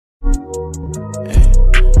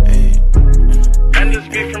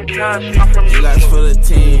be from cash, I'm from Relax for the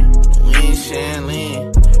team, we ain't sharing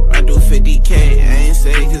lean. Run through 50K, I ain't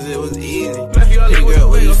say cause it was easy. Pretty girl,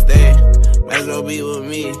 where you stay? Might as well be with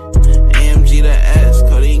me. AMG to S,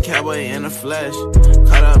 codeine cowboy in the flesh.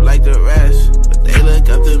 Caught up like the rest, but they look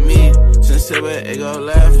up to me. Sincere, but it go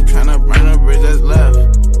left. Tryna burn a bridge that's left.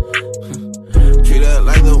 Treat her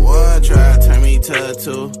like the war, try to turn me to a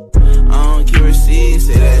two. I don't keep receipts,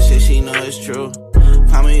 say that shit, she know it's true.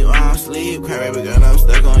 Call me while I'm asleep, cry baby girl, I'm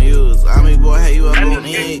stuck on you. Army boy, hey, you up on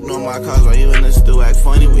me. Ignore my calls while you in the stew. Act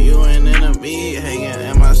funny when you ain't in me. Hanging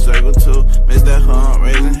in my circle too. Miss that hump,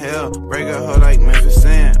 raising hell. Break a hoe like Memphis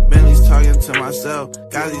Sand. Bentley's talking to myself.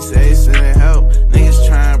 Gazi say sending help. Niggas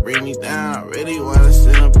trying to bring me down. Really wanna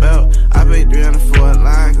send a belt. I paid 300 for a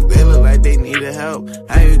line, cause they look like they needed help.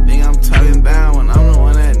 How you think I'm talking down when I'm the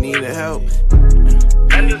one that needed help?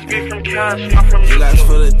 And just be from cash, I'm from Relax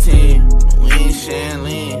for the team, we ain't sharing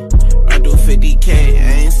lean. Run through 50K,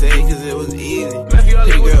 I ain't say cause it was easy. Pretty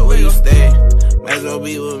girl, where you stay? Might as well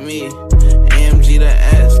be with me. AMG to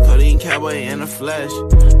S, codeine cowboy in the flesh.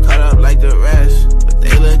 Caught up like the rest, but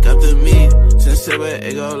they look up to me. Sincere, but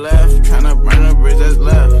it go left. Tryna burn a bridge that's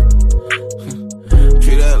left.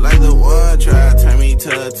 Treat her like the war, try to turn me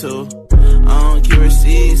to a two. I don't keep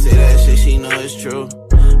receipts, say that shit, she know it's true.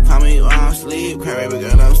 Call me while I'm asleep, cry baby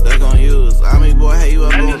girl, I'm stuck on you. Army boy, hey, you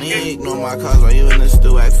up on me. Ignore my calls while you in the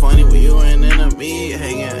stew. Act funny when you ain't in me.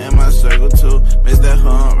 Hanging in my circle too. Miss that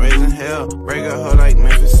hump, raising hell. Break a hoe like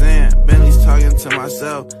Memphis Sand. Bentley's talking to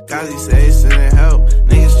myself. Gazi say sending help.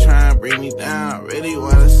 Niggas trying to bring me down. Really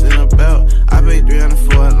wanna send a belt. I paid 300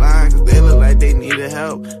 for a line, cause they look like they needed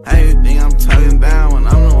help. How you think I'm talking down when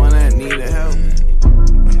I'm the one that needed help?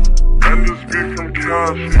 And just be from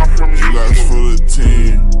cash, I'm from Relax for the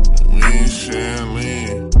team, we ain't sharing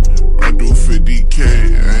lean. Run through 50K,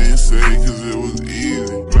 I ain't say cause it was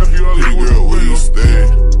easy. Pretty girl, where you stay?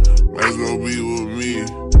 Might as well be with me.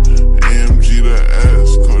 AMG to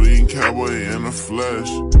S, codeine cowboy in the flesh.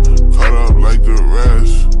 Caught up like the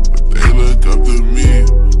rest, but they look up to me.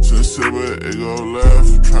 Sincere, but it go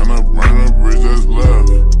left. Tryna burn a bridge that's left.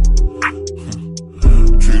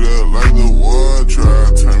 Treat her like the war, try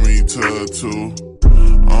to turn me to a two.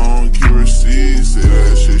 I don't keep receipts, say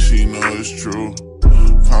that shit, she know it's true.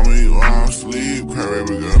 Call me while I'm asleep, cry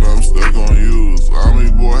baby girl, I'm stuck on you.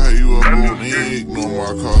 Army boy, hey, you up on me. Ignore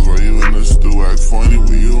my calls while you in the stew. Act funny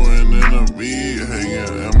when you ain't in me.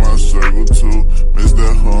 Hanging in my circle too. Miss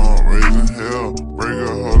that hump, raising hell. Break a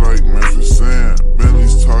hoe like Memphis Sand.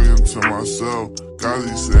 Bentley's talking to myself.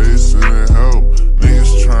 Gazi say sending help.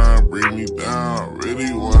 Niggas trying to bring me down.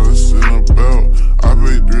 Really wanna send a belt. I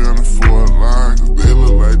paid 300 for a line, cause they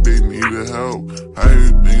look like they needed help. How you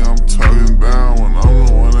think I'm talking down when I'm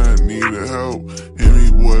the one that needed help? Hit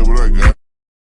me boy